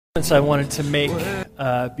I wanted to make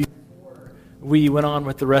before we went on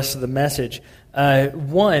with the rest of the message.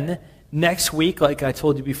 One, next week, like I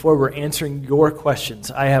told you before, we're answering your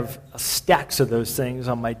questions. I have stacks of those things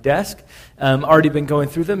on my desk. Already been going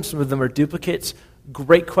through them. Some of them are duplicates.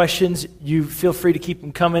 Great questions. You feel free to keep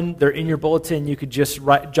them coming. They're in your bulletin. You could just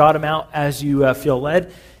jot them out as you feel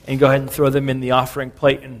led and go ahead and throw them in the offering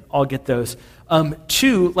plate, and I'll get those.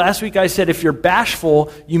 Two, last week I said if you're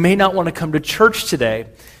bashful, you may not want to come to church today.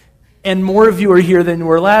 And more of you are here than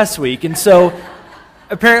were last week. And so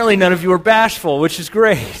apparently none of you are bashful, which is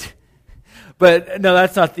great. But no,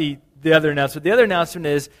 that's not the other announcement. The other announcement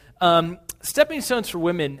is Stepping Stones for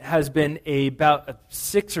Women has been about a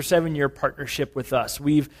 6 or 7 year partnership with us.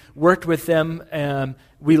 We've worked with them.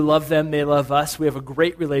 We love them. They love us. We have a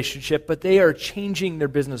great relationship, but they are changing their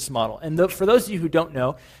business model. And for those of you who don't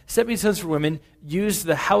know, Stepping Stones for Women use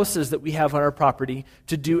the houses that we have on our property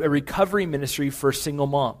to do a recovery ministry for single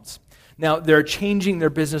moms. Now, they're changing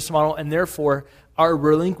their business model and therefore are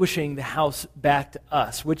relinquishing the house back to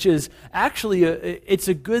us, which is actually, it's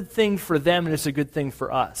a good thing for them and it's a good thing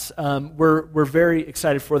for us. We're very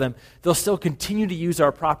excited for them. They'll still continue to use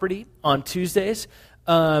our property on Tuesdays,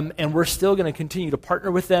 and we're still going to continue to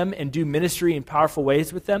partner with them and do ministry in powerful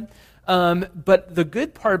ways with them. But the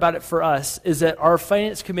good part about it for us is that our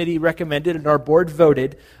finance committee recommended and our board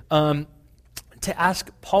voted to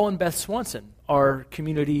ask Paul and Beth Swanson, our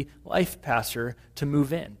community life pastor, to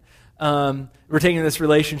move in. We're taking this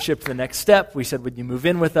relationship to the next step. We said, would you move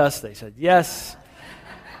in with us? They said, yes.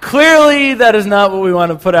 Clearly, that is not what we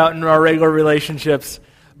want to put out in our regular relationships,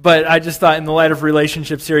 but I just thought in the light of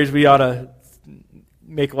relationship series, we ought to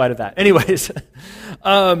make light of that. Anyways,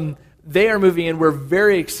 they are moving in. We're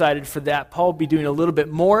very excited for that. Paul will be doing a little bit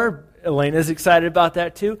more. Elena's excited about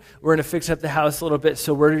that too. We're going to fix up the house a little bit,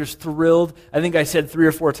 so we're just thrilled. I think I said 3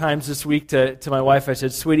 or 4 times this week to my wife, I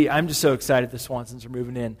said, sweetie, I'm just so excited the Swansons are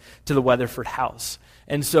moving in to the Weatherford house.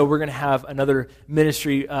 And so we're going to have another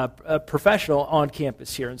ministry professional on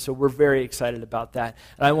campus here, and so we're very excited about that.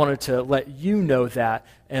 And I wanted to let you know that,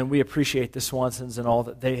 and we appreciate the Swansons and all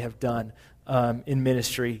that they have done in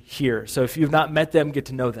ministry here. So if you've not met them, get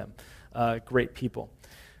to know them. Great people.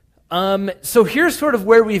 So here's sort of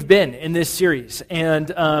where we've been in this series, and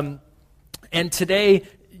today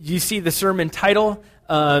you see the sermon title.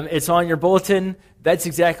 It's on your bulletin. That's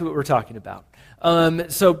exactly what we're talking about.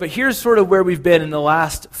 But here's sort of where we've been in the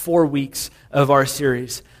last 4 weeks of our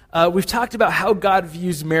series. We've talked about how God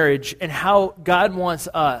views marriage and how God wants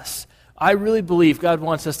us. I really believe God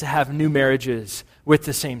wants us to have new marriages with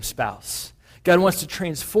the same spouse. God wants to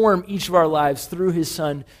transform each of our lives through His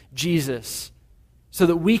Son, Jesus, so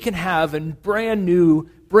that we can have a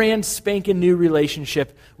brand spanking new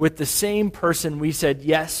relationship with the same person we said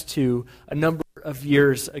yes to a number of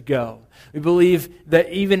years ago. We believe that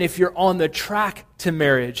even if you're on the track to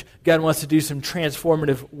marriage, God wants to do some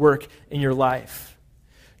transformative work in your life.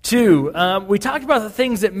 2, we talked about the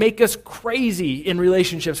things that make us crazy in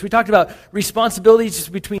relationships. We talked about responsibilities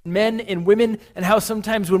between men and women and how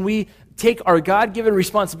sometimes when we take our God-given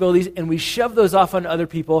responsibilities and we shove those off on other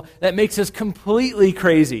people, that makes us completely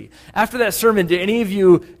crazy. After that sermon, did any of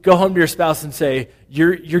you go home to your spouse and say,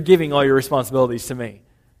 you're giving all your responsibilities to me?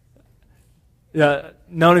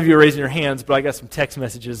 None of you are raising your hands, but I got some text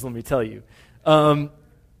messages, let me tell you.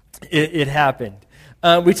 It happened.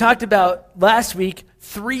 We talked about last week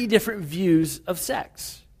 3 different views of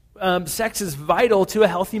sex. Sex is vital to a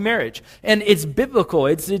healthy marriage, and it's biblical.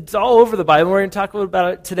 It's all over the Bible. We're going to talk a little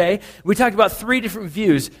about it today. We talked about 3 different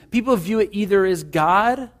views. People view it either as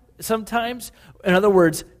God sometimes. In other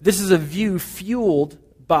words, this is a view fueled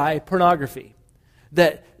by pornography.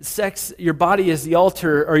 That sex, your body is the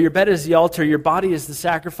altar, or your bed is the altar, your body is the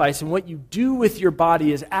sacrifice, and what you do with your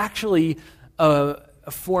body is actually a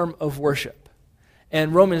form of worship.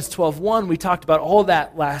 And Romans 12:1, we talked about all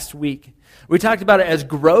that last week. We talked about it as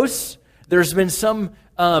gross. There's been some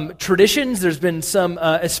traditions, there's been some,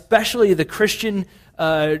 especially the Christian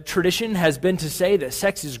tradition has been to say that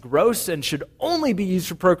sex is gross and should only be used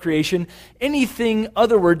for procreation. Anything,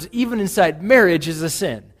 other words, even inside marriage is a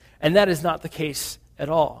sin. And that is not the case at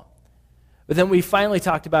all. But then we finally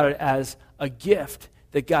talked about it as a gift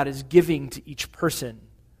that God is giving to each person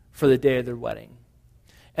for the day of their wedding.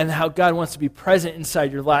 And how God wants to be present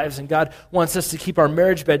inside your lives, and God wants us to keep our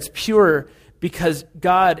marriage beds pure because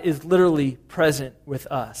God is literally present with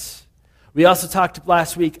us. We also talked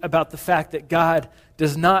last week about the fact that God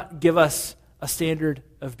does not give us a standard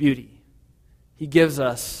of beauty. He gives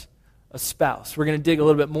us a spouse. We're going to dig a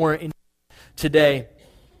little bit more into today.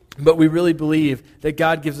 But we really believe that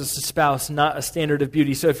God gives us a spouse, not a standard of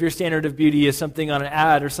beauty. So if your standard of beauty is something on an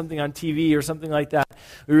ad or something on TV or something like that,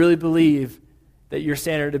 we really believe that your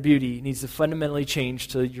standard of beauty needs to fundamentally change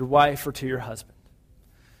to your wife or to your husband.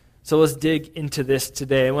 So let's dig into this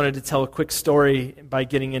today. I wanted to tell a quick story by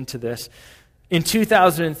getting into this. In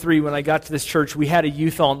 2003, when I got to this church, we had a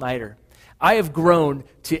youth all-nighter. I have grown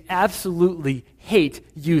to absolutely hate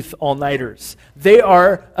youth all-nighters. They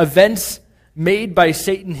are events made by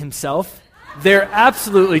Satan himself. They're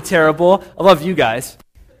absolutely terrible. I love you guys.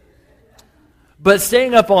 But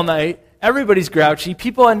staying up all night, everybody's grouchy.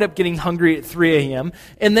 People end up getting hungry at 3 a.m.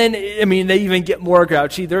 And then, they even get more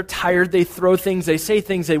grouchy. They're tired. They throw things. They say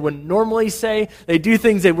things they wouldn't normally say. They do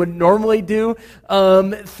things they wouldn't normally do.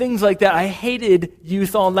 Things like that. I hated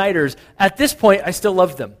youth all-nighters. At this point, I still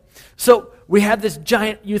loved them. So we had this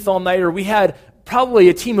giant youth all-nighter. We had probably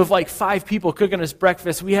a team of like 5 people cooking us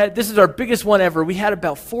breakfast. This is our biggest one ever. We had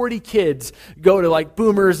about 40 kids go to like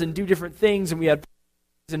Boomers and do different things, and we had,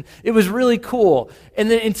 and it was really cool. And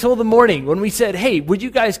then until the morning when we said, hey, would you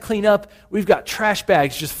guys clean up? We've got trash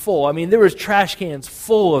bags just full. There was trash cans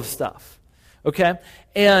full of stuff. Okay?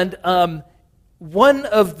 And one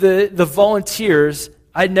of the volunteers,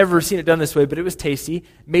 I'd never seen it done this way, but it was tasty,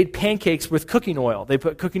 made pancakes with cooking oil. They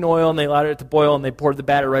put cooking oil and they allowed it to boil and they poured the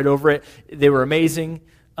batter right over it. They were amazing.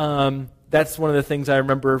 That's one of the things I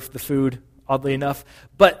remember of the food, oddly enough.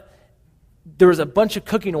 But there was a bunch of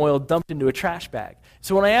cooking oil dumped into a trash bag.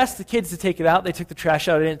 So when I asked the kids to take it out, they took the trash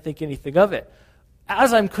out. I didn't think anything of it.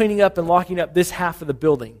 As I'm cleaning up and locking up this half of the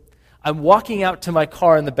building, I'm walking out to my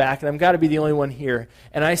car in the back, and I've got to be the only one here,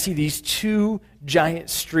 and I see these 2 giant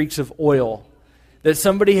streaks of oil that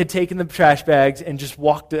somebody had taken the trash bags and just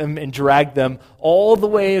walked them and dragged them all the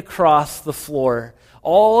way across the floor,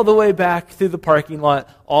 all the way back through the parking lot,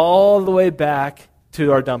 all the way back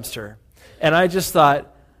to our dumpster. And I just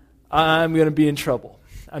thought, I'm going to be in trouble.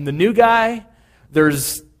 I'm the new guy.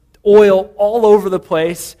 There's oil all over the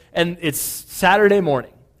place, and it's Saturday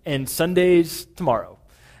morning, and Sunday's tomorrow,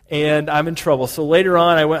 and I'm in trouble. So later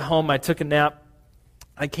on, I went home, I took a nap.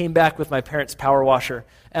 I came back with my parents' power washer,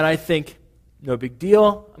 and I think, no big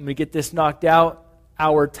deal. I'm going to get this knocked out.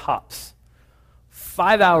 Hour tops.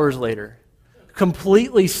 5 hours later,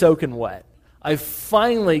 completely soaking wet, I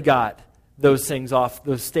finally got those things off,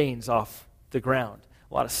 those stains off the ground.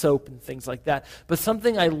 A lot of soap and things like that. But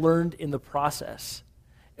something I learned in the process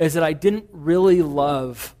is that I didn't really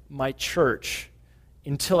love my church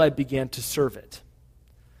until I began to serve it.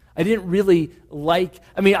 I didn't really like,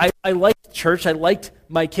 I liked church, I liked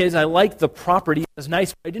my kids, I liked the property, it was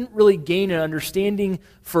nice, but I didn't really gain an understanding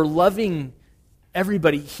for loving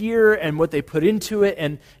everybody here and what they put into it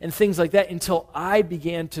and things like that until I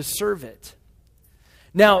began to serve it.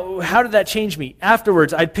 Now, how did that change me?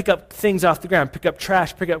 Afterwards, I'd pick up things off the ground, pick up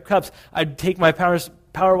trash, pick up cups. I'd take my power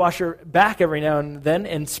washer back every now and then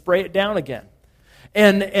and spray it down again.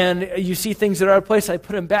 And you see things that are out of place, I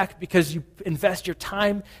put them back because you invest your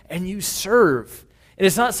time and you serve. And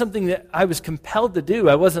it's not something that I was compelled to do.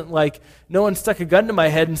 I wasn't like, no one stuck a gun to my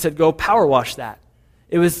head and said, go power wash that.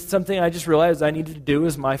 It was something I just realized I needed to do. It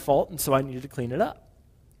was my fault, and so I needed to clean it up.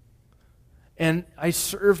 And I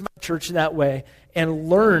served my church in that way and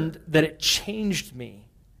learned that it changed me.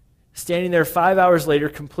 Standing there 5 hours later,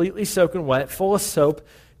 completely soaking wet, full of soap,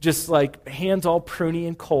 just like hands all pruny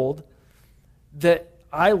and cold, that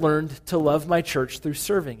I learned to love my church through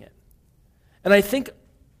serving it. And I think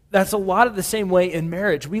that's a lot of the same way in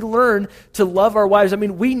marriage. We learn to love our wives.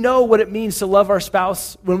 We know what it means to love our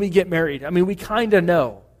spouse when we get married. We kind of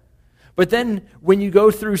know. But then when you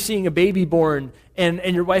go through seeing a baby born and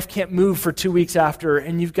your wife can't move for 2 weeks after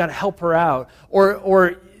and you've got to help her out,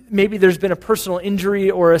 or maybe there's been a personal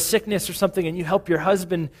injury or a sickness or something and you help your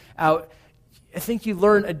husband out, I think you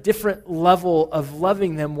learn a different level of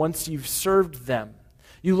loving them once you've served them.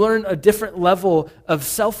 You learn a different level of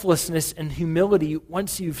selflessness and humility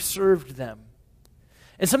once you've served them.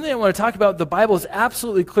 And something I want to talk about, the Bible is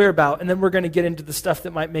absolutely clear about, and then we're going to get into the stuff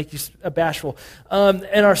that might make you bashful.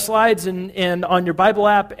 In our slides and on your Bible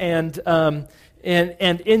app and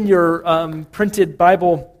in your printed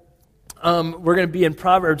Bible, we're going to be in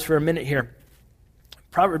Proverbs for a minute here.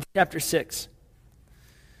 Proverbs chapter 6,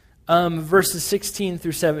 verses 16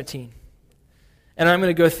 through 17. And I'm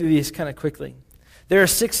going to go through these kind of quickly. There are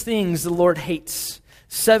 6 things the Lord hates,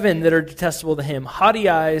 7 that are detestable to him: haughty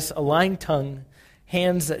eyes, a lying tongue,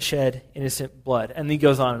 hands that shed innocent blood. And he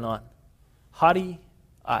goes on and on. Haughty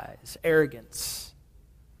eyes, arrogance.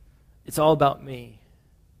 It's all about me.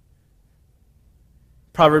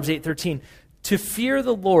 Proverbs 8:13. To fear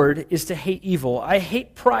the Lord is to hate evil. I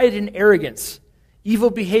hate pride and arrogance. evil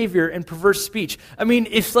behavior, and perverse speech. I mean,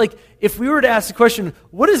 if we were to ask the question,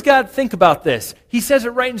 what does God think about this? He says it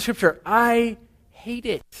right in Scripture. I hate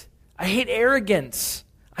it. I hate arrogance.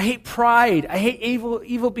 I hate pride. I hate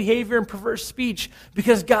evil behavior and perverse speech,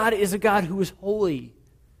 because God is a God who is holy.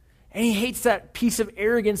 And he hates that piece of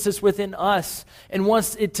arrogance that's within us and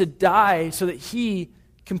wants it to die so that he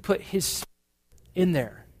can put his spirit in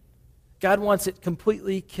there. God wants it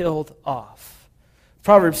completely killed off.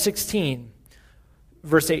 Proverbs 16,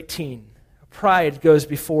 verse 18. Pride goes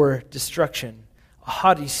before destruction, a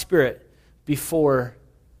haughty spirit before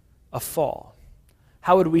a fall.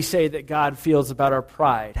 How would we say that God feels about our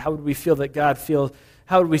pride? How would we say that God feels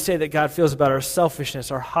about our selfishness,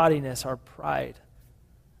 our haughtiness, our pride?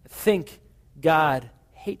 I think God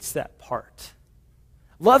hates that part.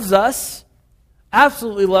 Loves us,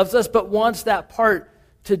 absolutely loves us, but wants that part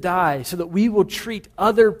to die so that we will treat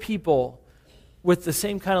other people with the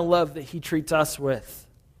same kind of love that he treats us with.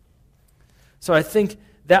 So I think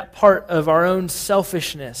that part of our own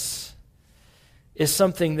selfishness is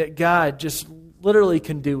something that God just literally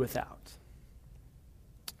can do without.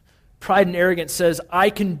 Pride and arrogance says, I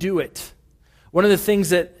can do it. One of the things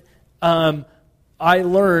that I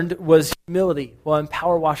learned was humility while I'm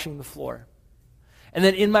power washing the floor. And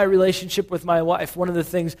then in my relationship with my wife, one of the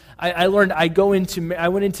things I learned, I went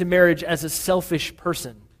into marriage as a selfish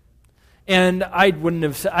person. And I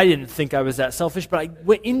didn't think I was that selfish, but I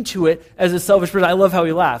went into it as a selfish person. I love how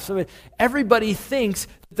he laughs. I mean, everybody thinks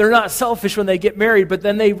they're not selfish when they get married, but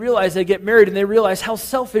then they realize they get married and they realize how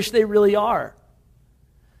selfish they really are.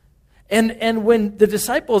 And when the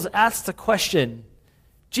disciples asked the question,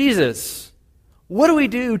 Jesus, what do we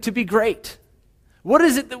do to be great? What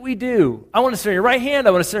is it that we do? I want to sit on your right hand.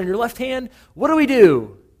 I want to sit on your left hand. What do we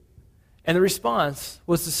do? And the response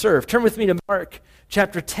was to serve. Turn with me to Mark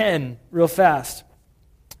chapter 10 real fast.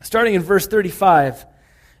 Starting in verse 35.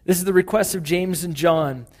 This is the request of James and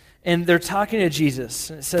John. And they're talking to Jesus.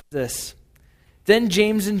 And it says this. Then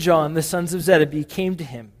James and John, the sons of Zebedee, came to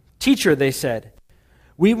him. Teacher, they said,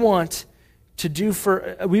 we want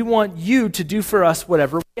you to do for us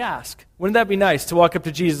whatever we ask. Wouldn't that be nice to walk up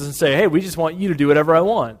to Jesus and say, hey, we just want you to do whatever I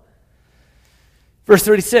want? Verse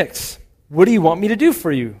 36, what do you want me to do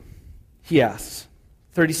for you? He asks.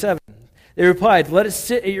 37, they replied, let us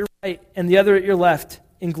sit at your right and the other at your left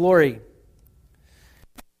in glory.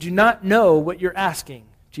 Do not know what you're asking,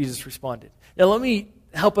 Jesus responded. Now let me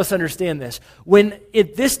help us understand this. When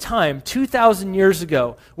at this time, 2,000 years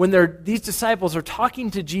ago, when these disciples are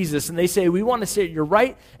talking to Jesus and they say, we want to sit at your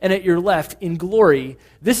right and at your left in glory,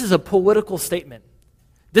 this is a political statement.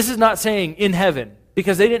 This is not saying in heaven,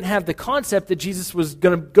 because they didn't have the concept that Jesus was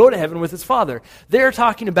going to go to heaven with his Father. They're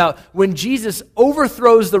talking about when Jesus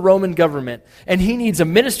overthrows the Roman government and he needs a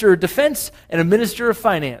minister of defense and a minister of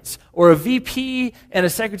finance, or a VP and a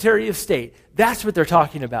secretary of state. That's what they're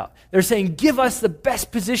talking about. They're saying, give us the best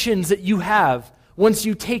positions that you have once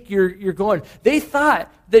you take your going. They thought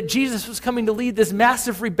that Jesus was coming to lead this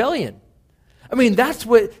massive rebellion. I mean, that's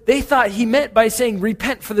what they thought he meant by saying,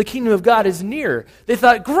 repent, for the kingdom of God is near. They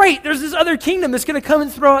thought, great, there's this other kingdom that's going to come and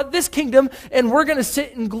throw out this kingdom, and we're going to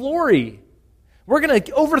sit in glory. We're going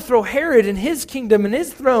to overthrow Herod and his kingdom and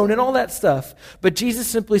his throne and all that stuff. But Jesus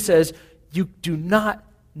simply says, you do not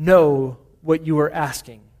know what you are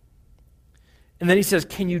asking. And then he says,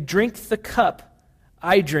 can you drink the cup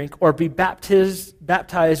I drink, or be baptized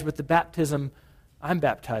with the baptism I'm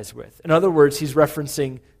baptized with? In other words, he's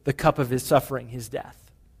referencing the cup of his suffering, his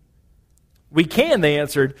death. We can, they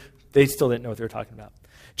answered. They still didn't know what they were talking about.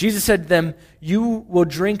 Jesus said to them, you will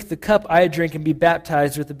drink the cup I drink and be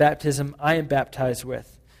baptized with the baptism I am baptized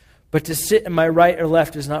with. But to sit at my right or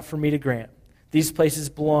left is not for me to grant. These places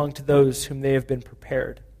belong to those whom they have been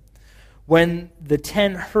prepared. When the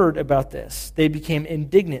 10 heard about this, they became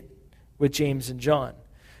indignant with James and John.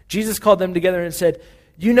 Jesus called them together and said,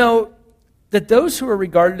 you know that those who are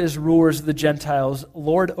regarded as rulers of the Gentiles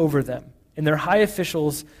lord over them, and their high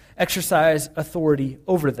officials exercise authority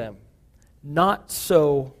over them. Not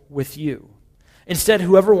so with you. Instead,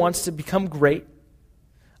 whoever wants to become great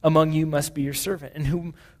among you must be your servant,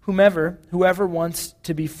 and whoever wants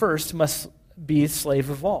to be first must be a slave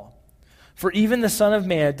of all. For even the Son of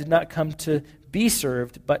Man did not come to be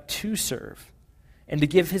served, but to serve, and to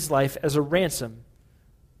give his life as a ransom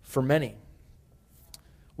for many.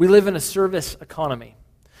 We live in a service economy.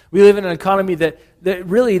 We live in an economy that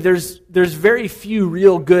really there's very few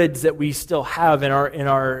real goods that we still have in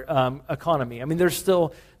our economy. I mean, there's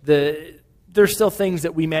still things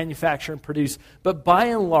that we manufacture and produce, but by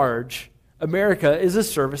and large, America is a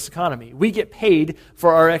service economy. We get paid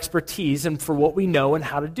for our expertise and for what we know and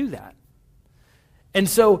how to do that. And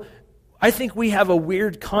so I think we have a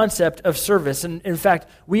weird concept of service. And in fact,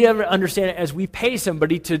 we have to understand it as we pay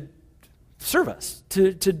somebody to serve us,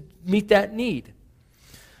 to meet that need.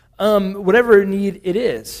 Whatever need it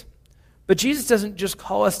is. But Jesus doesn't just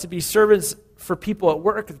call us to be servants for people at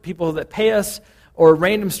work, the people that pay us, or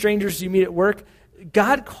random strangers you meet at work.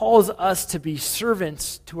 God calls us to be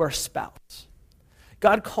servants to our spouse.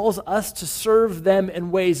 God calls us to serve them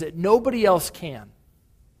in ways that nobody else can.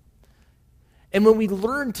 And when we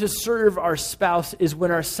learn to serve our spouse is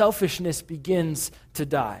when our selfishness begins to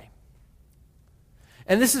die.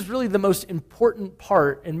 And this is really the most important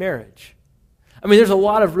part in marriage. I mean, there's a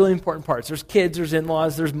lot of really important parts. There's kids, there's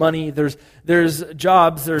in-laws, there's money, there's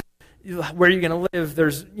jobs, there's where you're going to live,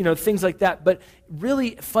 there's things like that. But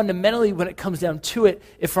really, fundamentally, when it comes down to it,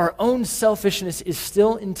 if our own selfishness is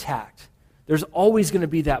still intact, there's always going to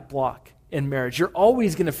be that block in marriage. You're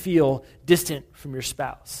always going to feel distant from your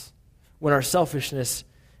spouse when our selfishness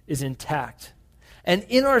is intact. And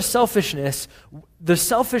in our selfishness, the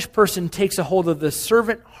selfish person takes a hold of the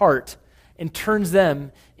servant heart and turns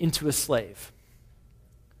them into a slave.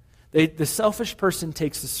 The selfish person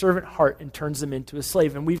takes the servant heart and turns them into a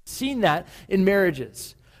slave. And we've seen that in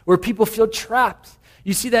marriages where people feel trapped.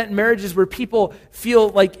 You see that in marriages where people feel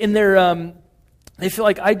like they feel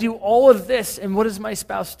like I do all of this, and what does my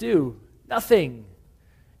spouse do? Nothing.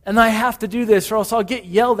 And I have to do this or else I'll get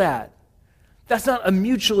yelled at. That's not a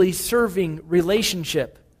mutually serving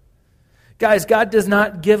relationship. Guys, God does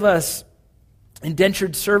not give us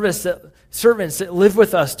indentured servants that live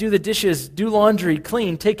with us, do the dishes, do laundry,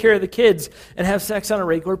 clean, take care of the kids, and have sex on a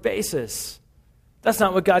regular basis. That's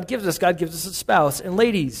not what God gives us. God gives us a spouse. And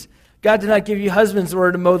ladies, God did not give you husbands in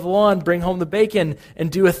order to mow the lawn, bring home the bacon,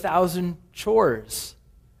 and do 1,000 chores.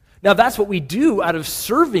 Now, that's what we do out of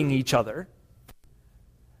serving each other.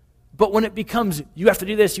 But when it becomes, you have to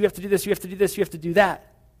do this, you have to do this, you have to do this, you have to do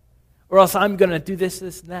that, or else I'm going to do this,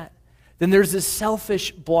 this, and that, then there's this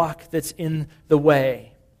selfish block that's in the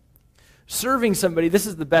way. Serving somebody, this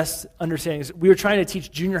is the best understanding. We were trying to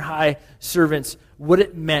teach junior high servants what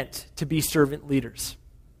it meant to be servant leaders.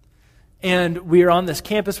 And we were on this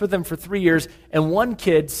campus with them for 3 years, and one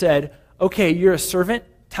kid said, okay, you're a servant,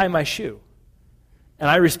 tie my shoe. And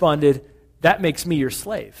I responded, that makes me your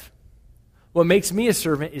slave. What makes me a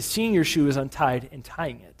servant is seeing your shoe is untied and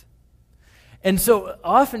tying it. And so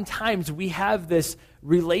oftentimes we have this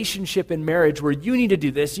relationship in marriage where you need to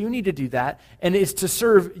do this, you need to do that, and it's to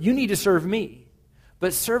serve, you need to serve me.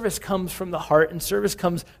 But service comes from the heart, and service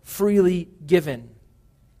comes freely given.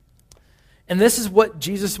 And this is what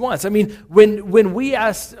Jesus wants. I mean, when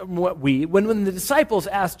the disciples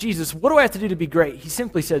asked Jesus, what do I have to do to be great? He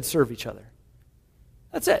simply said, serve each other.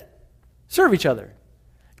 That's it. Serve each other.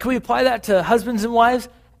 Can we apply that to husbands and wives?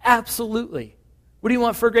 Absolutely. What do you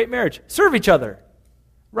want for a great marriage? Serve each other.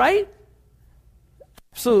 Right?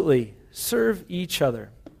 Absolutely. Serve each other.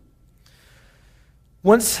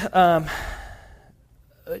 Once, like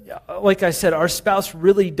I said, our spouse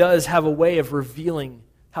really does have a way of revealing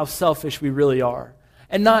how selfish we really are.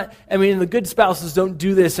 And the good spouses don't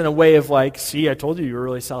do this in a way of like, see, I told you were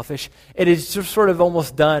really selfish. It is just sort of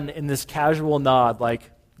almost done in this casual nod, like,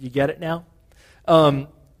 you get it now?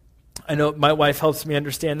 I know my wife helps me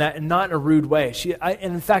understand that, and not in a rude way.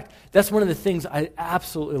 And in fact, that's one of the things I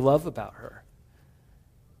absolutely love about her,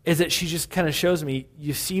 is that she just kind of shows me,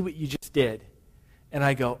 you see what you just did. And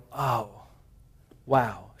I go, oh,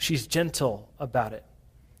 wow, she's gentle about it.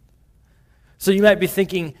 So you might be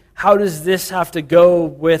thinking, how does this have to go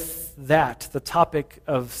with that, the topic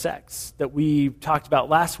of sex that we talked about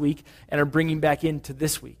last week and are bringing back into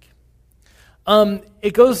this week?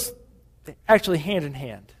 It goes actually hand in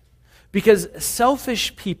hand. Because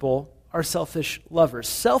selfish people are selfish lovers.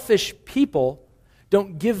 Selfish people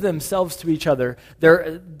don't give themselves to each other.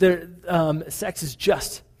 Their sex is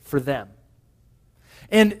just for them.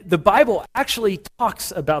 And the Bible actually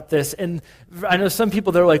talks about this. And I know some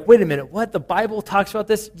people, they're like, wait a minute, what? The Bible talks about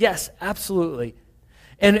this? Yes, absolutely.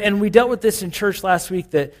 And we dealt with this in church last week,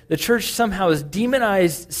 that the church somehow has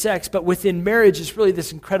demonized sex, but within marriage it's really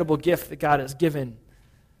this incredible gift that God has given.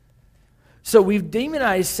 So we've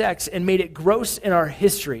demonized sex and made it gross in our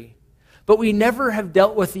history, but we never have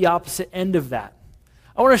dealt with the opposite end of that.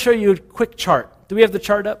 I want to show you a quick chart. Do we have the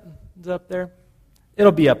chart up? Is it up there?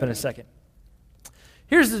 It'll be up in a second.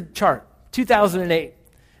 Here's the chart, 2008.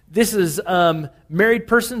 This is married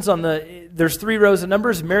persons there's 3 rows of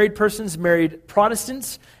numbers, married persons, married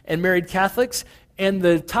Protestants, and married Catholics, and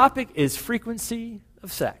the topic is frequency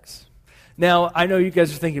of sex. Now, I know you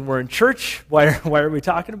guys are thinking, we're in church, why are we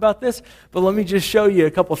talking about this? But let me just show you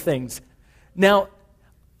a couple things. Now,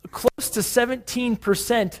 close to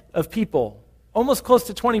 17% of people almost close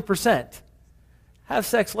to 20%, have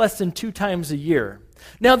sex less than 2 times a year.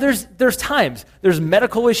 Now, there's times. There's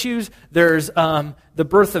medical issues. There's the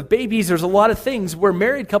birth of babies. There's a lot of things where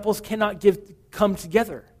married couples cannot come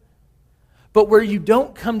together. But where you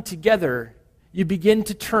don't come together, you begin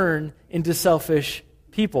to turn into selfish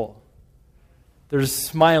people. There's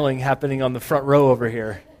smiling happening on the front row over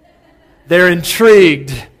here. They're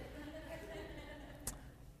intrigued.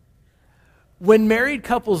 When married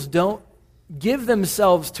couples don't give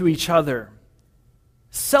themselves to each other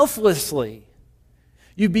selflessly,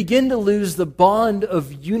 you begin to lose the bond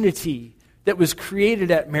of unity that was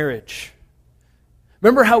created at marriage.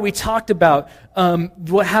 Remember how we talked about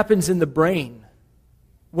what happens in the brain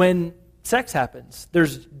when sex happens?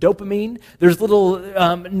 There's dopamine, there's little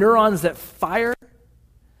neurons that fire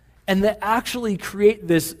and that actually create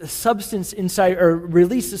this substance inside, or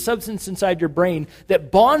release a substance inside your brain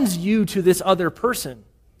that bonds you to this other person.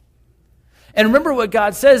 And remember what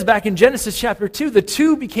God says back in Genesis chapter 2, the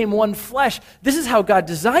two became one flesh. This is how God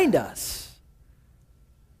designed us.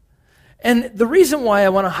 And the reason why I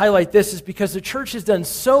want to highlight this is because the church has done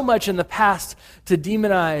so much in the past to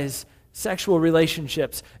demonize sexual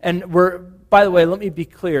relationships. And by the way, let me be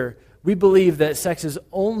clear. We believe that sex is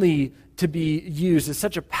only to be used as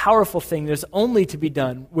such a powerful thing that is only to be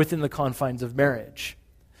done within the confines of marriage.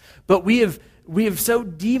 But we have so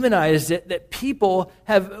demonized it that people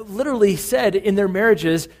have literally said in their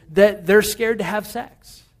marriages that they're scared to have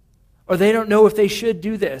sex. Or they don't know if they should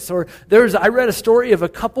do this. Or I read a story of a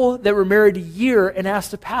couple that were married a year and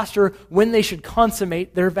asked a pastor when they should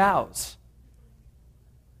consummate their vows.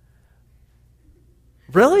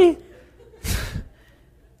 Really?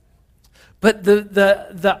 But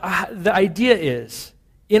the idea is,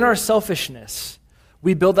 in our selfishness,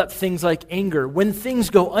 we build up things like anger. When things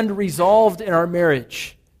go unresolved in our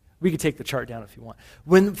marriage, we could take the chart down if you want.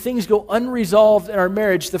 When things go unresolved in our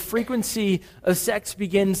marriage, the frequency of sex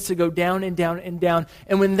begins to go down and down and down.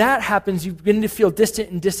 And when that happens, you begin to feel distant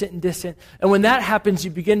and distant and distant. And when that happens, you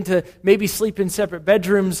begin to maybe sleep in separate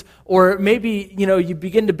bedrooms, or maybe, you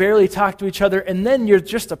begin to barely talk to each other, and then you're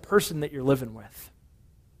just a person that you're living with.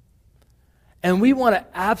 And we want to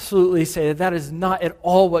absolutely say that that is not at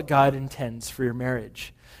all what God intends for your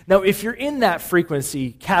marriage. Now, if you're in that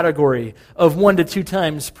frequency category of 1 to 2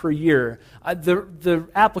 times per year, the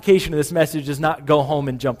application of this message is not go home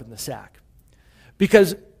and jump in the sack.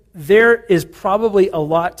 Because there is probably a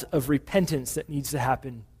lot of repentance that needs to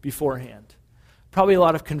happen beforehand. Probably a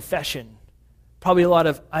lot of confession. Probably a lot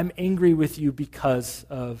of, I'm angry with you because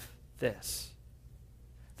of this.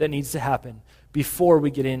 That needs to happen before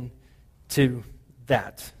we get into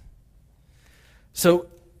that. So,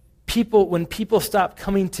 when people stop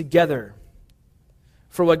coming together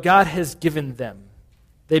for what God has given them,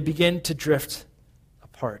 they begin to drift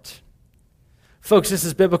apart. Folks, this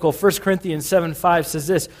is biblical. 1 Corinthians 7:5 says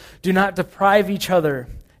this, "Do not deprive each other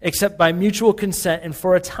except by mutual consent and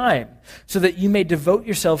for a time, so that you may devote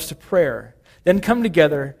yourselves to prayer. Then come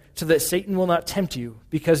together so that Satan will not tempt you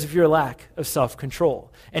because of your lack of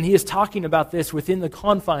self-control." And he is talking about this within the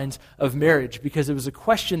confines of marriage because it was a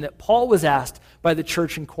question that Paul was asked by the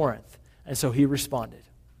church in Corinth. And so he responded,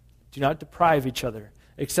 "Do not deprive each other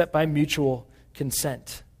except by mutual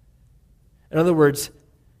consent." In other words,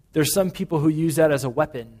 there's some people who use that as a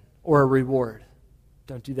weapon or a reward.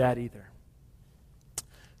 Don't do that either.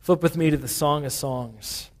 Flip with me to the Song of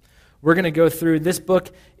Songs. We're going to go through, this book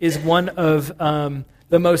is one of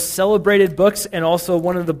the most celebrated books and also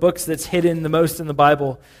one of the books that's hidden the most in the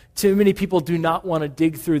Bible. Too many people do not want to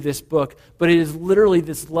dig through this book, but it is literally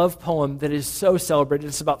this love poem that is so celebrated.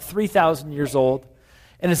 It's about 3,000 years old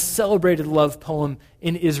and a celebrated love poem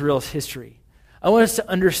in Israel's history. I want us to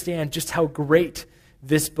understand just how great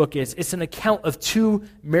this book is. It's an account of 2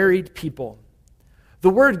 married people. The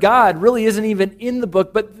word God really isn't even in the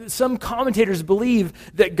book, but some commentators believe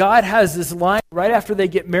that God has this line right after they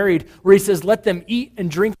get married where he says, "Let them eat and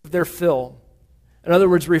drink their fill." In other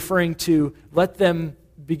words, referring to let them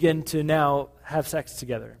begin to now have sex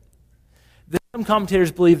together. Some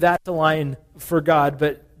commentators believe that's a line for God,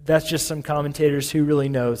 but that's just some commentators who really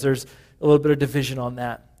knows. There's a little bit of division on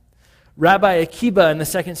that. Rabbi Akiba in the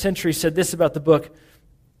 2nd century said this about the book: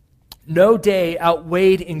 "No day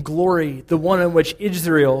outweighed in glory the one in which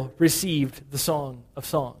Israel received the Song of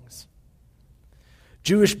Songs."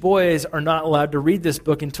 Jewish boys are not allowed to read this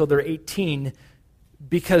book until they're 18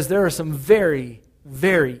 because there are some very,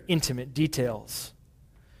 very intimate details.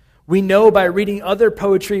 We know by reading other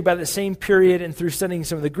poetry by the same period and through studying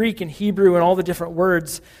some of the Greek and Hebrew and all the different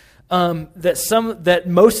words that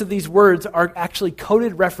most of these words are actually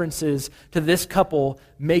coded references to this couple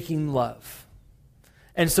making love.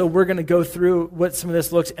 And so we're going to go through what some of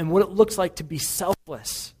this looks and what it looks like to be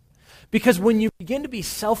selfless. Because when you begin to be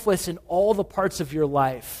selfless in all the parts of your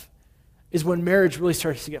life is when marriage really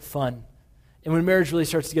starts to get fun and when marriage really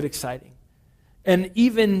starts to get exciting. And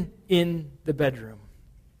even in the bedroom.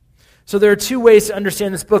 So there are two ways to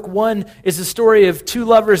understand this book. One is the story of two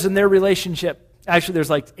lovers and their relationship. Actually, there's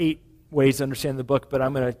like 8 ways to understand the book, but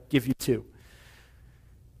I'm going to give you 2.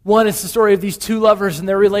 One is the story of these two lovers and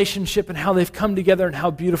their relationship and how they've come together and how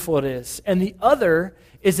beautiful it is. And the other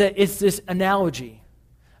is that it's this analogy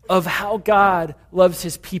of how God loves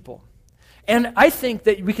his people. And I think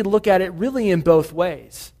that we could look at it really in both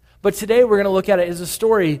ways. But today we're going to look at it as a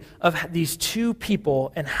story of these two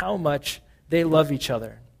people and how much they love each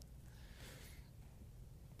other.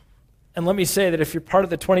 And let me say that if you're part of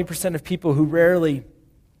the 20% of people who rarely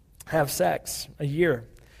have sex a year,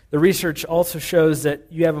 the research also shows that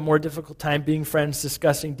you have a more difficult time being friends,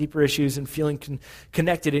 discussing deeper issues, and feeling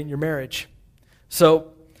connected in your marriage.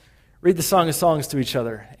 So read the Song of Songs to each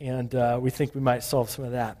other, and we think we might solve some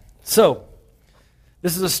of that. So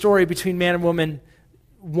this is a story between man and woman,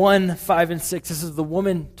 1, 5, and 6. This is the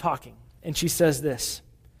woman talking, and she says this: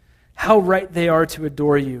 "How right they are to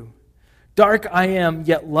adore you. Dark I am,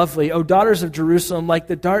 yet lovely. O daughters of Jerusalem, like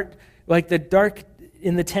the dark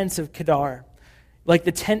in the tents of Kedar, like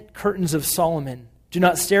the tent curtains of Solomon. Do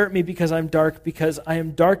not stare at me because I'm dark, because I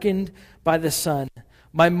am darkened by the sun.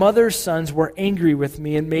 My mother's sons were angry with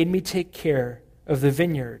me and made me take care of the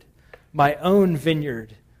vineyard. My own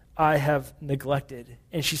vineyard I have neglected."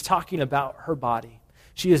 And she's talking about her body.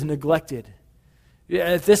 She is neglected.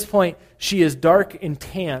 At this point, she is dark and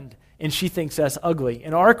tanned, and she thinks that's ugly.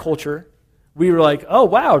 In our culture, we were like, "Oh,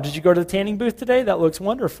 wow, did you go to the tanning booth today? That looks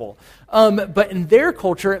wonderful." But in their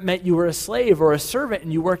culture, it meant you were a slave or a servant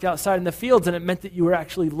and you worked outside in the fields, and it meant that you were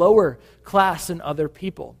actually lower class than other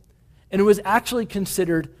people. And it was actually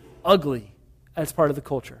considered ugly as part of the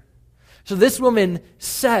culture. So this woman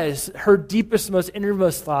says her deepest, most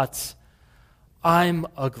innermost thoughts: I'm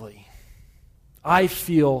ugly. I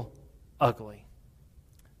feel ugly.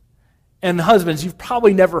 And husbands, you've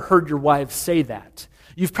probably never heard your wives say that.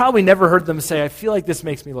 You've probably never heard them say, "I feel like this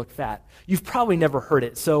makes me look fat." You've probably never heard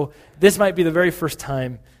it. So this might be the very first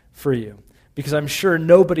time for you, because I'm sure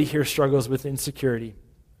nobody here struggles with insecurity.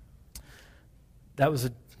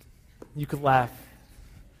 You could laugh,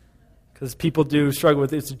 because people do struggle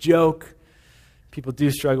with it. It's a joke. People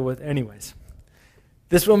do struggle with it. Anyways,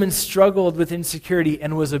 this woman struggled with insecurity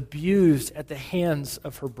and was abused at the hands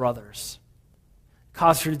of her brothers. It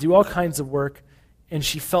caused her to do all kinds of work, and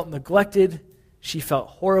she felt neglected. She felt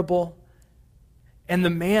horrible. And the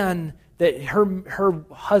man, that her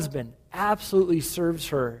husband, absolutely serves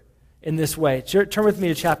her in this way. Turn with me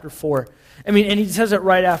to chapter 4. And he says it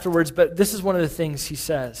right afterwards, but this is one of the things he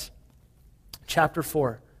says. Chapter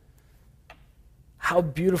 4. "How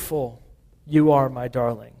beautiful you are, my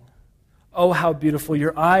darling. Oh, how beautiful.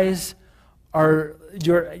 Your eyes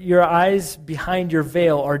behind your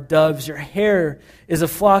veil are doves. Your hair is a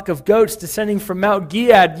flock of goats descending from Mount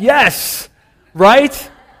Gilead." Yes! Right?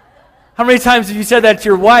 How many times have you said that to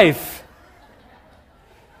your wife?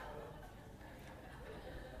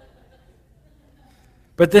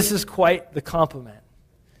 But this is quite the compliment.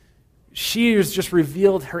 She has just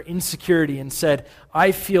revealed her insecurity and said,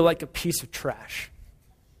 "I feel like a piece of trash.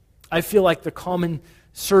 I feel like the common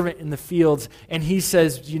servant in the fields." And he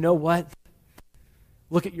says, "You know what?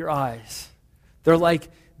 Look at your eyes. They're like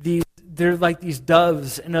these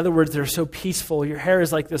doves. In other words, they're so peaceful. Your hair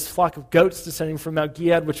is like this flock of goats descending from Mount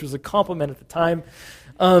Gilead," which was a compliment at the time.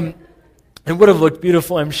 And would have looked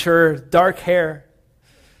beautiful, I'm sure. Dark hair.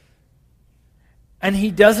 And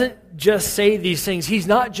he doesn't just say these things. He's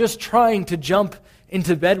not just trying to jump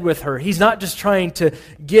into bed with her. He's not just trying to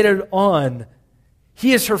get it on.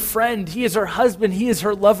 He is her friend. He is her husband. He is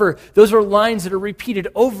her lover. Those are lines that are repeated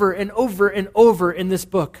over and over and over in this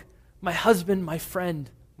book. My husband, my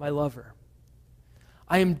friend, my lover.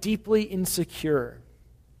 I am deeply insecure.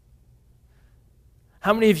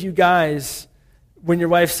 How many of you guys, when your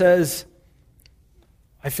wife says,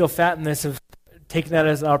 "I feel fat in this," have taken that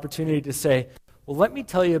as an opportunity to say, "Well, let me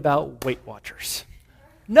tell you about Weight Watchers"?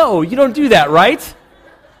 No, you don't do that, right?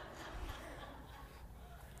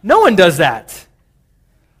 No one does that.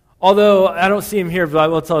 Although I don't see him here, but I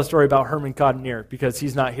will tell a story about Herman Cottonnier, because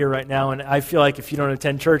he's not here right now, and I feel like if you don't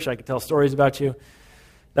attend church, I could tell stories about you.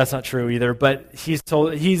 That's not true either, but he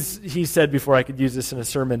said before I could use this in a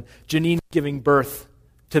sermon, Janine giving birth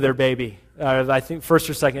to their baby. I think first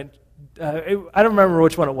or second, I don't remember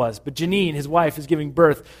which one it was, but Janine, his wife, is giving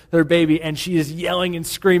birth to their baby, and she is yelling and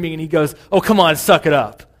screaming, and he goes, "Oh, come on, suck it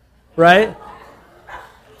up," right?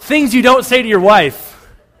 Things you don't say to your wife.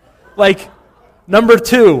 Like, number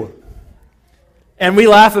 2. And we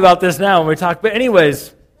laugh about this now when we talk. But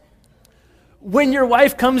anyways, when your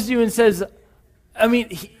wife comes to you and says,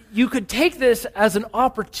 you could take this as an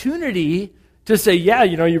opportunity to say, yeah,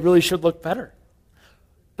 you really should look better.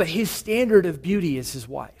 But his standard of beauty is his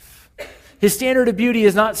wife. His standard of beauty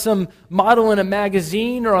is not some model in a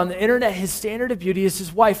magazine or on the internet. His standard of beauty is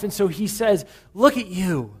his wife. And so he says, look at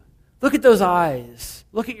you. Look at those eyes.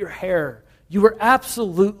 Look at your hair. You are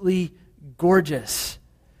absolutely gorgeous.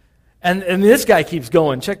 And this guy keeps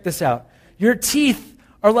going. Check this out. Your teeth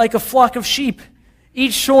are like a flock of sheep,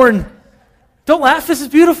 each shorn. Don't laugh, this is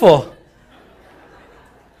beautiful.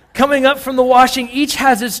 Coming up from the washing, each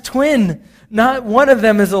has its twin. Not one of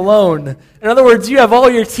them is alone. In other words, you have all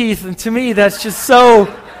your teeth, and to me, that's just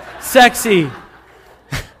so sexy.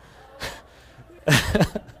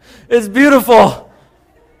 It's beautiful.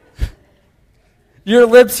 Your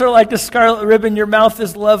lips are like a scarlet ribbon. Your mouth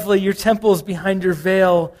is lovely. Your temples behind your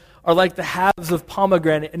veil are like the halves of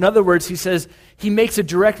pomegranate. In other words, he makes a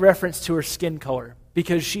direct reference to her skin color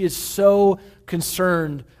because she is so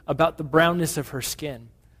concerned about the brownness of her skin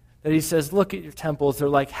that he says, look at your temples. They're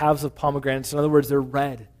like halves of pomegranates. In other words, they're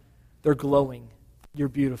red. They're glowing. You're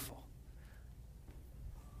beautiful.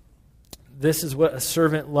 This is what a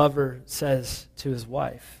servant lover says to his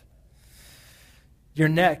wife. Your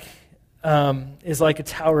neck is like a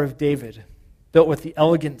tower of David, built with the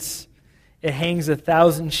elegance. It hangs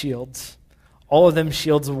 1,000 shields, all of them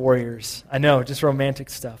shields of warriors. I know, just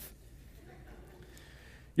romantic stuff.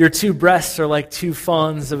 Your 2 breasts are like 2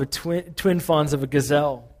 fawns of a twin fawns of a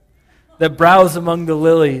gazelle that browse among the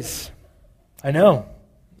lilies. I know,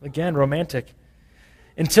 again, romantic.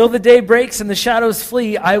 Until the day breaks and the shadows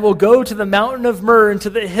flee, I will go to the mountain of myrrh and to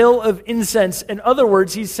the hill of incense. In other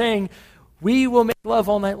words, he's saying, we will make love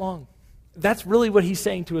all night long. That's really what he's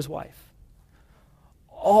saying to his wife.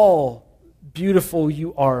 All beautiful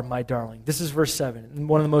you are, my darling. This is verse 7, and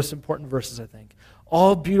one of the most important verses, I think.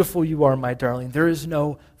 All beautiful you are, my darling. There is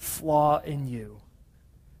no flaw in you.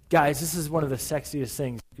 Guys, this is one of the sexiest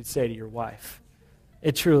things you could say to your wife.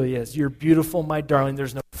 It truly is. You're beautiful, my darling.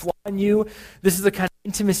 There's no flaw in you. This is the kind of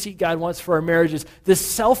intimacy God wants for our marriages. The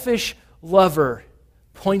selfish lover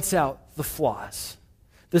points out the flaws.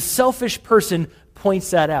 The selfish person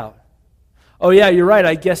points that out. Oh yeah, you're right.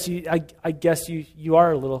 I guess you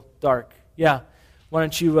are a little dark. Yeah. Why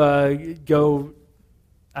don't you go?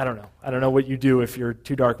 I don't know. I don't know what you do if you're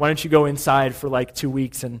too dark. Why don't you go inside for like 2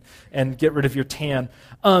 weeks and get rid of your tan?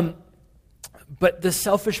 But the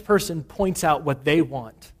selfish person points out what they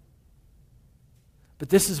want. But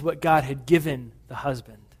this is what God had given the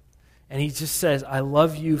husband. And he just says, I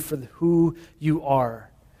love you for who you are.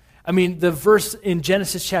 I mean, the verse in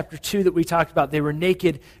Genesis chapter 2 that we talked about, they were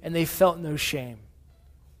naked and they felt no shame,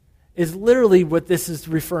 is literally what this is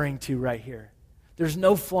referring to right here. There's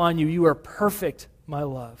no flaw in you. You are perfect, my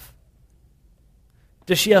love.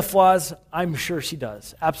 Does she have flaws? I'm sure she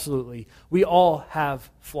does. Absolutely. We all have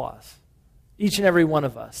flaws. Each and every one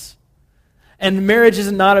of us. And marriage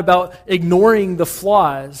is not about ignoring the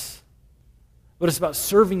flaws, but it's about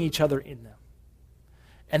serving each other in them.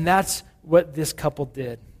 And that's what this couple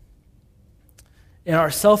did. In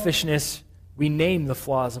our selfishness, we name the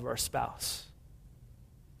flaws of our spouse.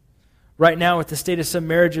 Right now, with the state of some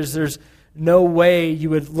marriages, there's no way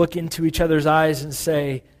you would look into each other's eyes and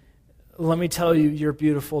say, let me tell you, you're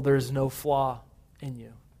beautiful, there's no flaw in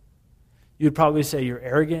you. You'd probably say, you're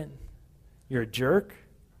arrogant, you're a jerk,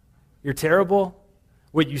 you're terrible,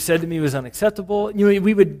 what you said to me was unacceptable.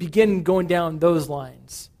 We would begin going down those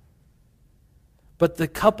lines. But the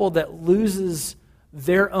couple that loses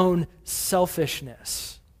their own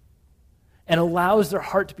selfishness and allows their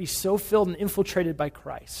heart to be so filled and infiltrated by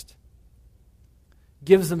Christ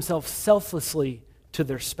gives themselves selflessly to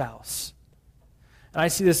their spouse. And I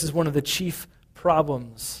see this as one of the chief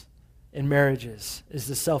problems in marriages, is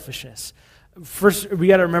the selfishness. First, we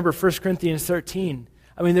got to remember 1 Corinthians 13.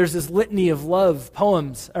 I mean, there's this litany of love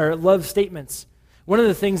poems, or love statements. One of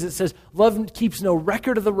the things that says, love keeps no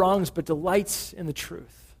record of the wrongs, but delights in the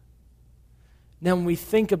truth. Now, when we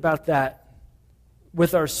think about that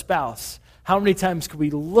with our spouse, how many times can we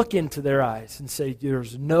look into their eyes and say,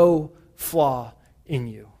 there's no flaw in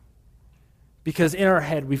you? Because in our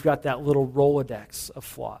head, we've got that little Rolodex of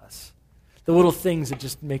flaws. The little things that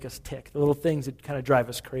just make us tick. The little things that kind of drive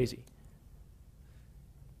us crazy.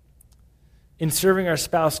 In serving our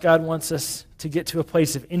spouse, God wants us to get to a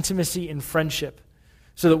place of intimacy and friendship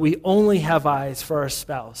so that we only have eyes for our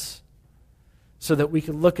spouse, so that we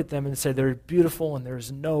can look at them and say, they're beautiful and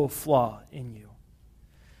there's no flaw in you.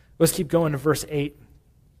 Let's keep going to verse 8.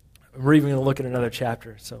 We're even going to look at another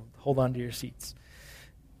chapter, so hold on to your seats.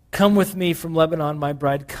 Come with me from Lebanon, my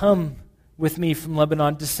bride. Come with me from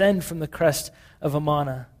Lebanon. Descend from the crest of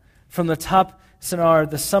Amana, from the top Sennar,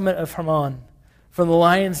 the summit of Hermon, from the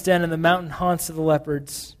lion's den and the mountain haunts of the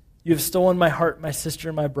leopards. You have stolen my heart, my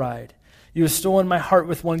sister, my bride. You have stolen my heart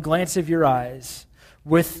with one glance of your eyes,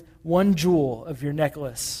 with one jewel of your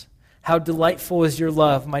necklace. How delightful is your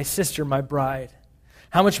love, my sister, my bride.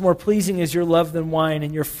 How much more pleasing is your love than wine,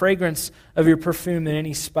 and your fragrance of your perfume than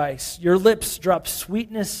any spice. Your lips drop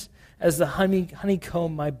sweetness as the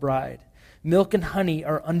honeycomb, my bride. Milk and honey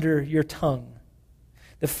are under your tongue.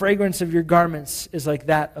 The fragrance of your garments is like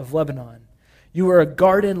that of Lebanon. You are a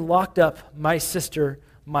garden locked up, my sister,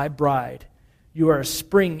 my bride. You are a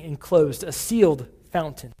spring enclosed, a sealed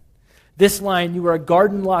fountain. This line, you are a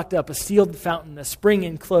garden locked up, a sealed fountain, a spring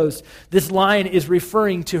enclosed. This line is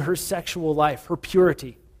referring to her sexual life, her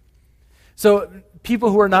purity. So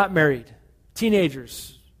people who are not married,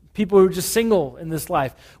 teenagers, people who are just single in this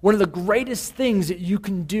life, one of the greatest things that you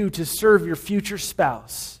can do to serve your future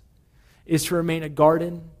spouse is to remain a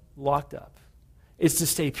garden locked up. It's to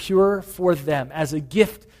stay pure for them as a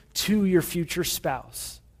gift to your future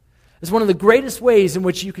spouse. It's one of the greatest ways in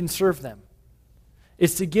which you can serve them.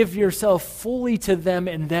 It's to give yourself fully to them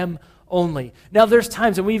and them only. Now, there's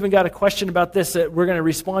times, and we even got a question about this that we're going to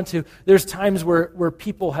respond to. There's times where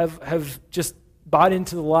people have just bought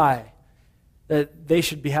into the lie that they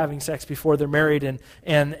should be having sex before they're married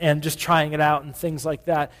and just trying it out and things like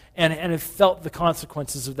that, and have felt the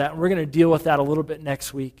consequences of that. And we're going to deal with that a little bit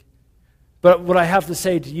next week. But what I have to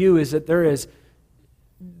say to you is that there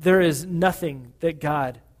is nothing that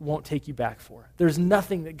God won't take you back for. There's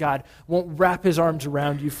nothing that God won't wrap his arms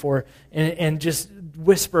around you for and just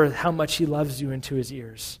whisper how much he loves you into his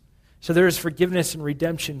ears. So there is forgiveness and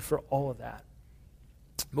redemption for all of that.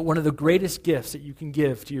 But one of the greatest gifts that you can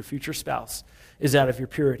give to your future spouse is that of your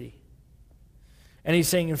purity. And he's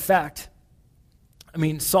saying, in fact,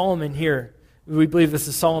 Solomon here, we believe this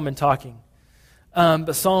is Solomon talking,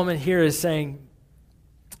 but Solomon here is saying,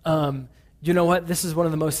 you know what? This is one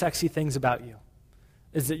of the most sexy things about you,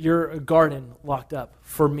 is that you're a garden locked up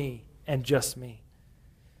for me and just me.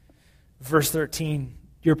 Verse 13,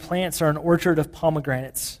 your plants are an orchard of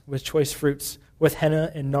pomegranates with choice fruits, with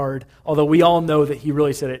henna and nard. Although we all know that he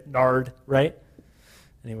really said it, nard, right?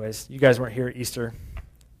 Anyways, you guys weren't here at Easter.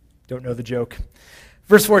 Don't know the joke.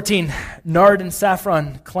 Verse 14, nard and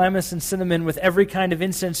saffron, calamus and cinnamon, with every kind of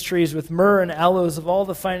incense trees, with myrrh and aloes of all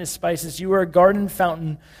the finest spices. You are a garden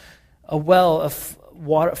fountain, a well of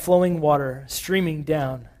water, flowing water streaming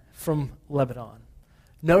down from Lebanon.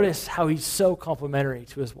 Notice how he's so complimentary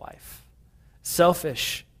to his wife.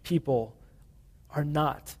 Selfish people are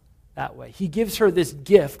not that way. He gives her this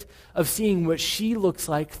gift of seeing what she looks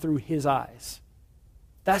like through his eyes.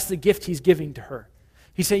 That's the gift he's giving to her.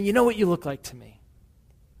 He's saying, you know what you look like to me?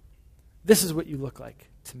 This is what you look like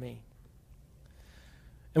to me.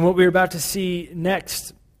 And what we're about to see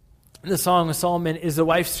next in the Song of Solomon is the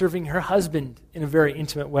wife serving her husband in a very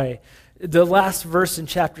intimate way. The last verse in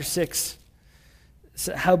chapter 6,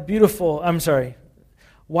 how beautiful,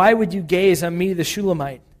 why would you gaze on me, the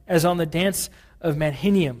Shulamite, as on the dance of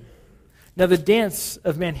Manhinium? Now, the dance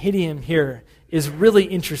of Manhinium here is really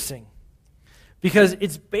interesting because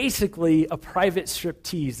it's basically a private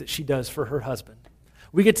striptease that she does for her husband.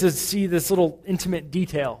 We get to see this little intimate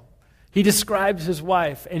detail. He describes his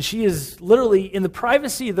wife, and she is literally in the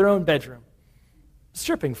privacy of their own bedroom,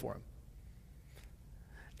 stripping for him.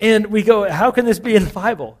 And we go, how can this be in the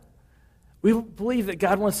Bible? We believe that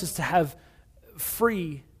God wants us to have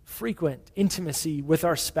free, frequent intimacy with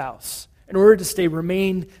our spouse in order to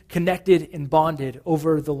remain connected and bonded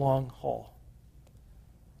over the long haul.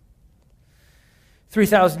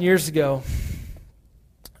 3,000 years ago,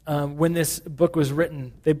 when this book was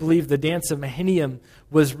written, they believe the dance of Mahanaim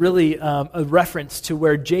was really a reference to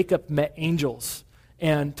where Jacob met angels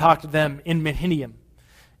and talked to them in Mahanaim.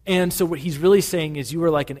 And so what he's really saying is, you are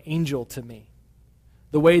like an angel to me.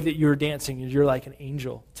 The way that you're dancing is you're like an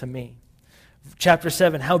angel to me. Chapter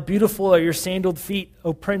 7, how beautiful are your sandaled feet,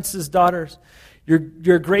 O prince's daughters.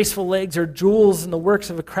 Your graceful legs are jewels in the works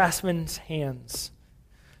of a craftsman's hands.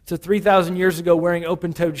 So 3,000 years ago, wearing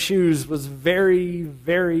open-toed shoes was very,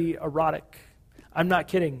 very erotic. I'm not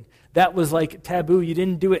kidding. That was like taboo. You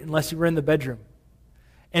didn't do it unless you were in the bedroom.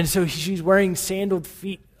 And so she's wearing sandaled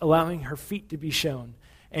feet, allowing her feet to be shown.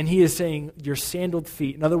 And he is saying, your sandaled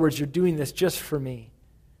feet. In other words, you're doing this just for me.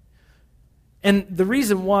 And the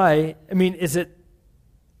reason why, is that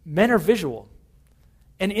men are visual.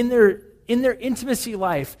 And in their intimacy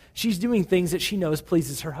life, she's doing things that she knows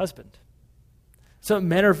pleases her husband. So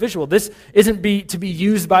men are visual. This isn't to be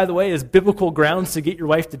used, by the way, as biblical grounds to get your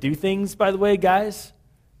wife to do things, by the way, guys.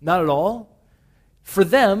 Not at all. For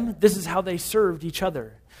them, this is how they served each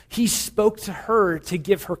other. He spoke to her to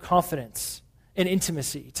give her confidence and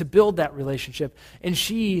intimacy, to build that relationship. And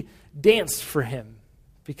she danced for him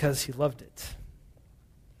because he loved it.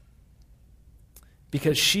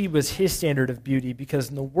 Because she was his standard of beauty, because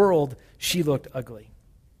in the world, she looked ugly.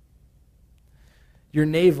 Your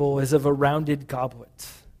navel is of a rounded goblet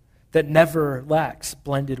that never lacks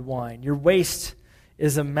blended wine. Your waist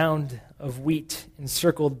is a mound of wheat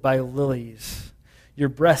encircled by lilies. Your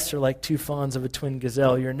breasts are like two fawns of a twin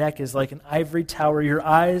gazelle. Your neck is like an ivory tower. Your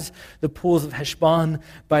eyes, the pools of Heshbon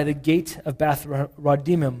by the gate of Bath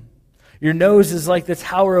Radimim. Your nose is like the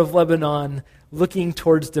tower of Lebanon looking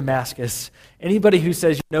towards Damascus. Anybody who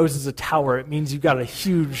says your nose is a tower, it means you've got a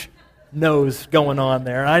huge nose going on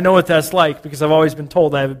there. And I know what that's like because I've always been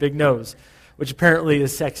told I have a big nose, which apparently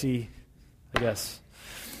is sexy, I guess.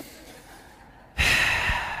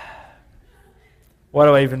 Why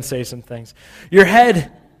do I even say some things? Your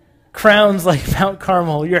head crowns like Mount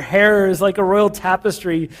Carmel. Your hair is like a royal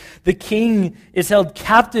tapestry. The king is held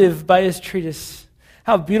captive by his treatise.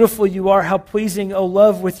 How beautiful you are, how pleasing, O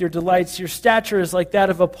love, with your delights. Your stature is like that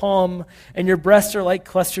of a palm, and your breasts are like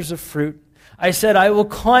clusters of fruit. I said, I will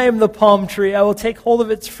climb the palm tree. I will take hold of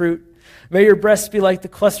its fruit. May your breasts be like the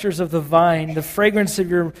clusters of the vine, the fragrance of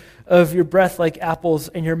your breath like apples,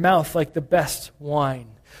 and your mouth like the best wine.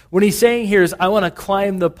 What he's saying here is, I want to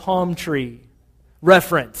climb the palm tree.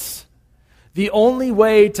 Reference. The only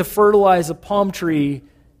way to fertilize a palm tree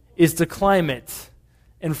is to climb it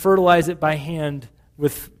and fertilize it by hand,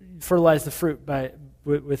 fertilize the fruit by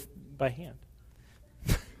hand.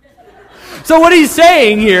 So what he's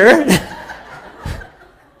saying here,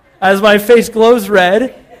 as my face glows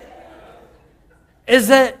red, is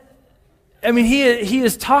that, he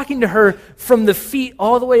is talking to her from the feet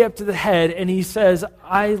all the way up to the head, and he says,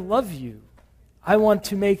 I love you. I want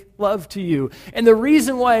to make love to you. And the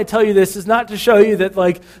reason why I tell you this is not to show you that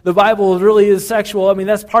the Bible really is sexual.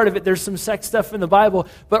 That's part of it. There's some sex stuff in the Bible,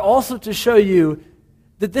 but also to show you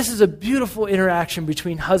that this is a beautiful interaction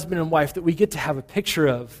between husband and wife that we get to have a picture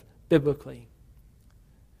of biblically.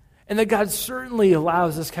 And that God certainly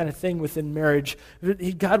allows this kind of thing within marriage.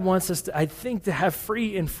 God wants us, to have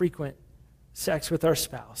free and frequent sex with our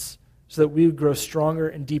spouse so that we would grow stronger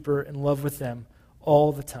and deeper in love with them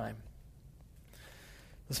all the time.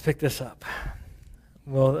 Let's pick this up.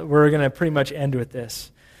 Well, we're going to pretty much end with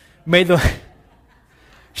this.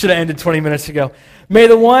 Should have ended 20 minutes ago. May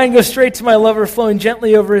the wine go straight to my lover, flowing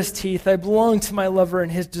gently over his teeth. I belong to my lover, and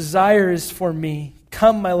his desire is for me.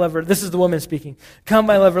 Come, my lover. This is the woman speaking. Come,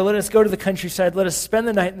 my lover, let us go to the countryside. Let us spend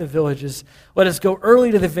the night in the villages. Let us go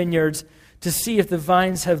early to the vineyards to see if the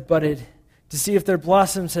vines have budded, to see if their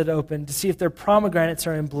blossoms had opened, to see if their pomegranates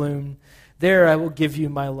are in bloom. There I will give you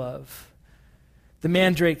my love. The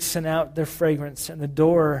mandrakes send out their fragrance, and the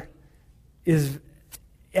door is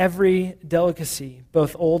every delicacy,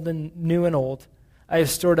 both old and new and old, I have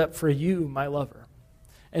stored up for you, my lover.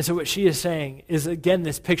 And so what she is saying is, again,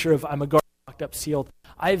 this picture of I'm a garden locked up, sealed.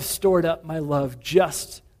 I've stored up my love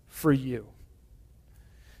just for you.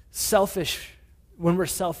 Selfish, when we're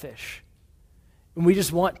selfish, and we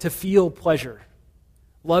just want to feel pleasure,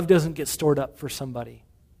 love doesn't get stored up for somebody.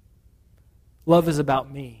 Love is about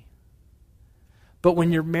me. But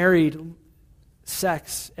when you're married,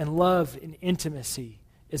 sex and love and intimacy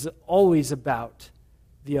is always about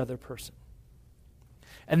the other person.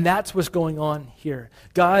 And that's what's going on here.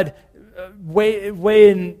 God,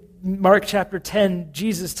 way in Mark chapter 10,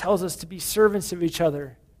 Jesus tells us to be servants of each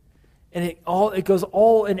other. And it goes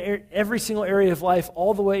all in every single area of life,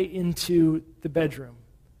 all the way into the bedroom.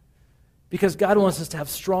 Because God wants us to have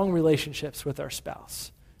strong relationships with our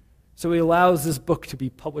spouse. So he allows this book to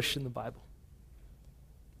be published in the Bible.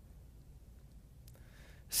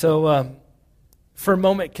 So for a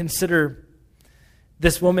moment, consider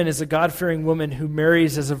this woman is a God-fearing woman who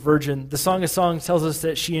marries as a virgin. The Song of Songs tells us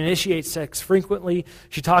that she initiates sex frequently,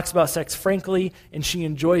 she talks about sex frankly, and she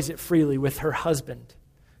enjoys it freely with her husband.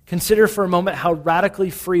 Consider for a moment how radically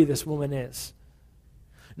free this woman is.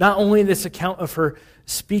 Not only this account of her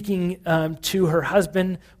speaking to her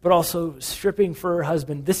husband, but also stripping for her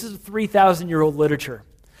husband. This is 3,000-year-old literature.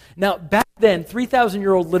 Now, back then,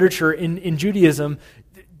 3,000-year-old literature in Judaism,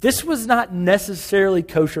 this was not necessarily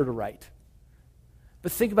kosher to write.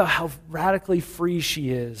 But think about how radically free she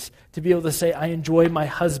is to be able to say, I enjoy my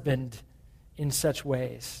husband in such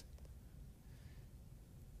ways.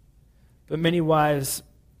 But many wives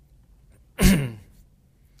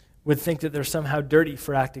would think that they're somehow dirty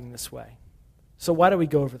for acting this way. So why do we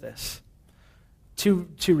go over this? Two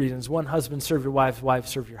reasons. One, husbands serve your wives, wives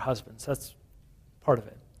serve your husbands. That's part of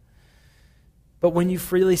it. But when you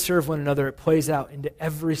freely serve one another, it plays out into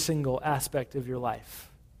every single aspect of your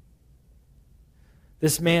life.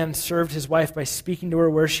 This man served his wife by speaking to her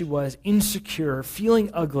where she was, insecure, feeling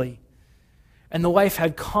ugly. And the wife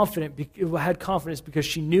had confidence because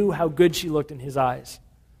she knew how good she looked in his eyes.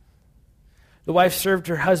 The wife served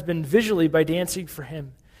her husband visually by dancing for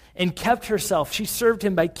him and kept herself. She served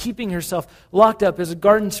him by keeping herself locked up as a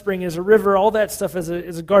garden spring, as a river, all that stuff as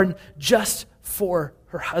a garden, just for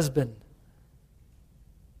her husband.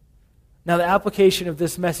 Now, the application of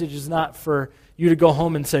this message is not for you to go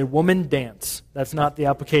home and say, "Woman, dance." That's not the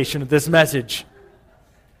application of this message.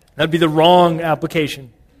 That would be the wrong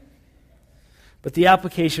application. But the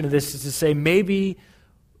application of this is to say, maybe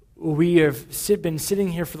we have been sitting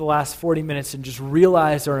here for the last 40 minutes and just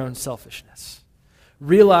realized our own selfishness.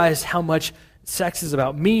 Realized how much sex is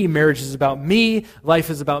about me, marriage is about me, life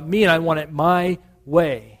is about me, and I want it my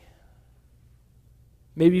way.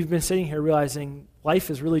 Maybe you've been sitting here realizing life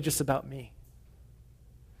is really just about me.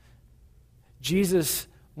 Jesus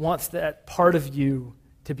wants that part of you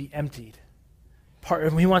to be emptied.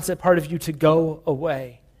 He wants that part of you to go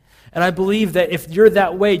away. And I believe that if you're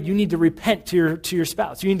that way, you need to repent to your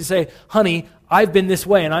spouse. You need to say, "Honey, I've been this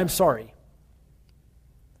way and I'm sorry."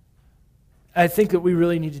 I think that we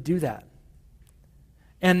really need to do that.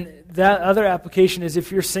 And that other application is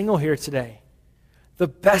if you're single here today, the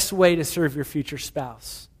best way to serve your future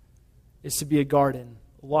spouse is to be a garden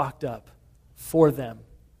locked up for them,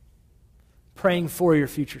 praying for your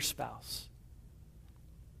future spouse,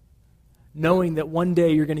 knowing that one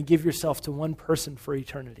day you're going to give yourself to one person for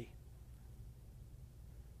eternity.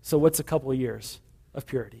 So what's a couple of years of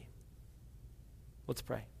purity? Let's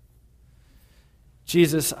pray.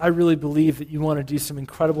 Jesus, I really believe that you want to do some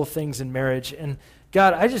incredible things in marriage. And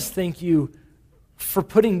God, I just thank you for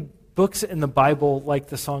putting books in the Bible like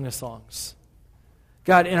the Song of Songs.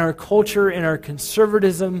 God, in our culture, in our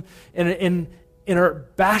conservatism, in our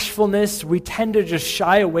bashfulness, we tend to just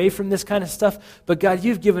shy away from this kind of stuff. But God,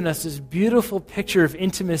 you've given us this beautiful picture of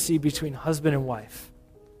intimacy between husband and wife.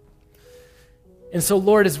 And so,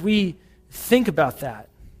 Lord, as we think about that,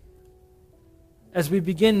 as we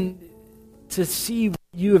begin to see what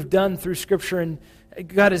you have done through Scripture, and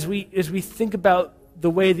God, as we think about the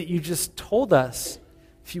way that you just told us,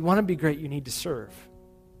 if you want to be great, you need to serve.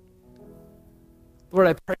 Lord,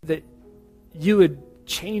 I pray that you would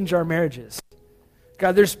change our marriages.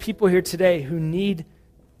 God, there's people here today who need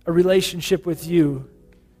a relationship with you,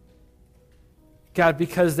 God,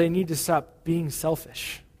 because they need to stop being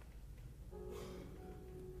selfish.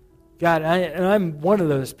 God, and I'm one of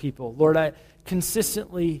those people. Lord, I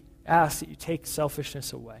consistently ask that you take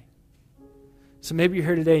selfishness away. So maybe you're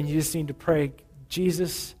here today and you just need to pray,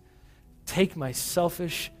 Jesus, take my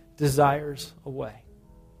selfish desires away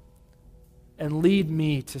and lead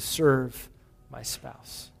me to serve my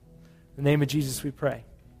spouse. In the name of Jesus we pray.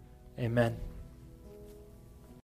 Amen.